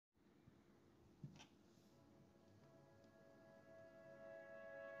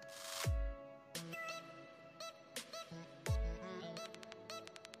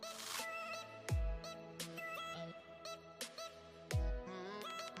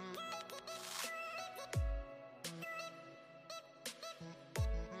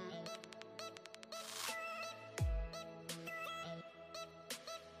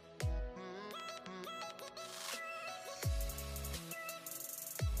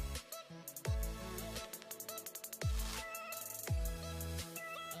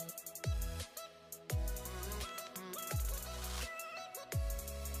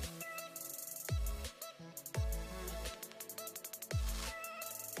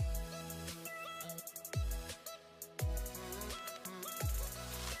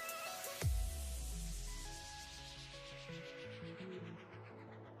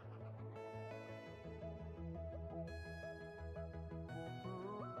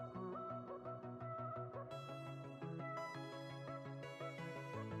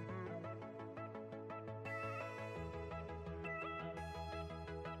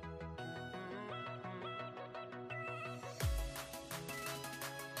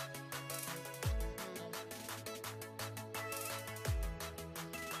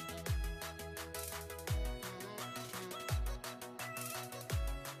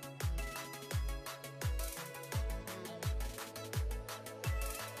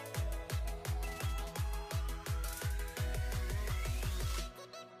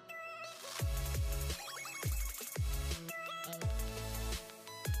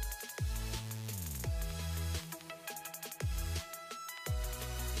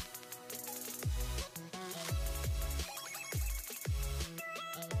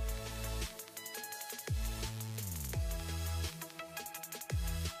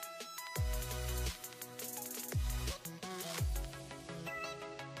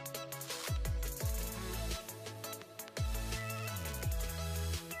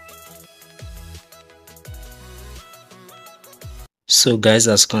So guys,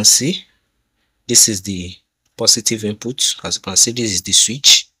 as you can see, this is the positive input. As you can see, this is the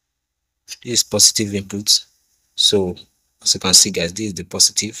switch. This is positive input. So as you can see guys, this is the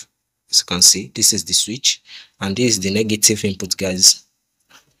positive. As you can see, this is the switch, and this is the negative input guys.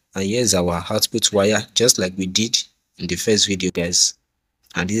 And here's our output wire, just like we did in the first video guys.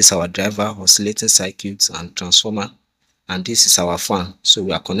 And this is our driver, oscillating circuits, and transformer. And this is our fan. So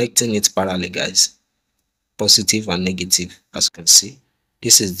we are connecting it parallel guys, positive and negative. As you can see,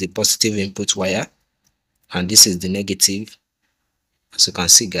 this is the positive input wire, and this is the negative, as you can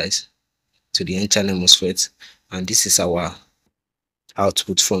see guys, to the n-channel MOSFET. And this is our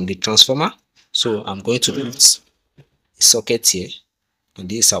output from the transformer. So I'm going to put a socket here, and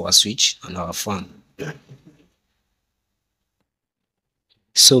this is our switch and our fan.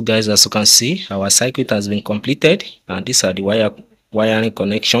 So guys, as you can see, our circuit has been completed, and these are the wiring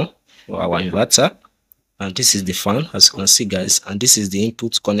connection for our inverter, and this is the fan, as you can see guys, and this is the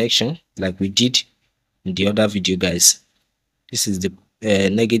input connection like we did in the other video guys. This is the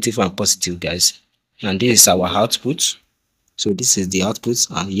negative and positive guys, and this is our output. So this is the output,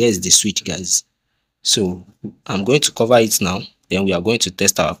 and here is the switch guys. So I'm going to cover it now, then we are going to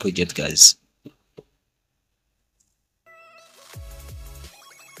test our project guys.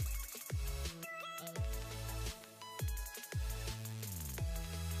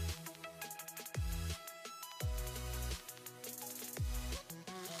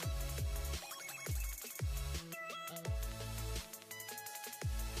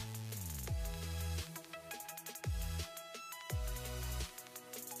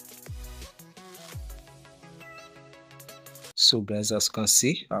 So guys, as you can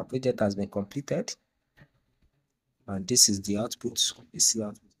see, our project has been completed, and this is the output. You see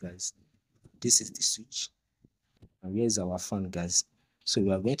output guys, this is the switch, and here is our fan guys. So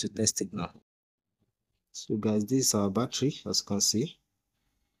we are going to test it now. So guys, this is our battery. As you can see,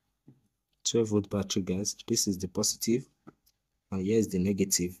 12-volt battery guys. This is the positive, and here is the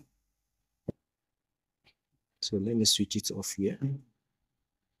negative. So let me switch it off here.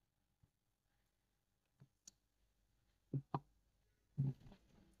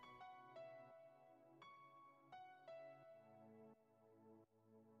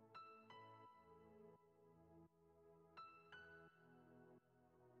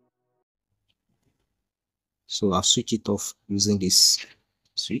 So I'll switch it off using this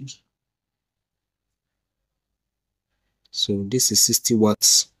switch. So this is 60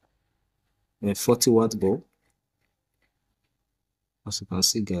 watts, a 40-watt bulb, as you can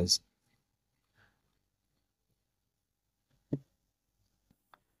see guys.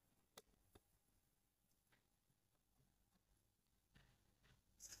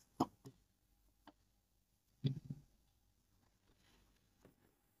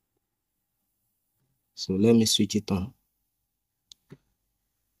 So let me switch it on.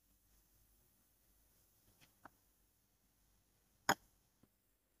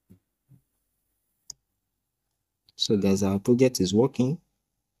 So guys, our project is working.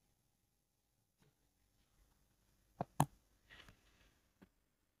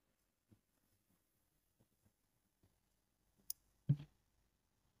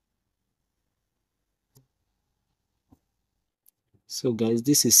 So guys,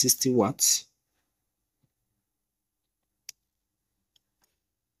 this is 60 watts.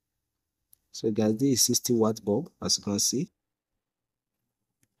 So guys, this is 60-watt bulb, as you can see.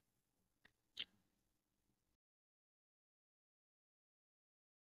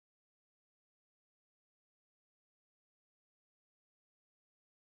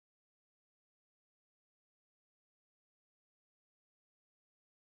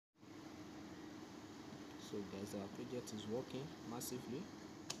 So guys, our project is working massively.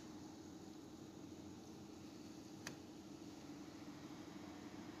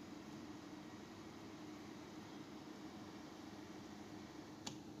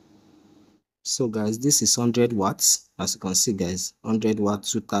 So guys, this is 100 watts, as you can see guys, 100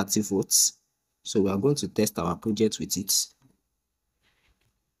 watts to 30 volts. So we are going to test our project with it.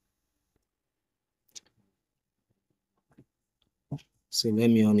 So let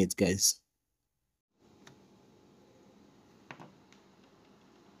me on it guys.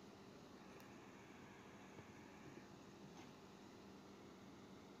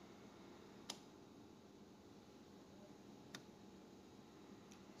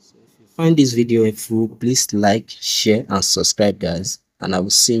 So if you find this video helpful, please like, share, and subscribe guys, and I will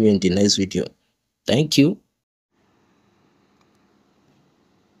see you in the next video. Thank you.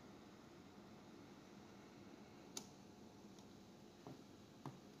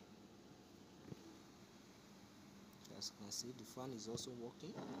 As you can see, the fan is also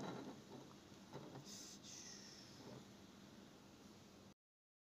working.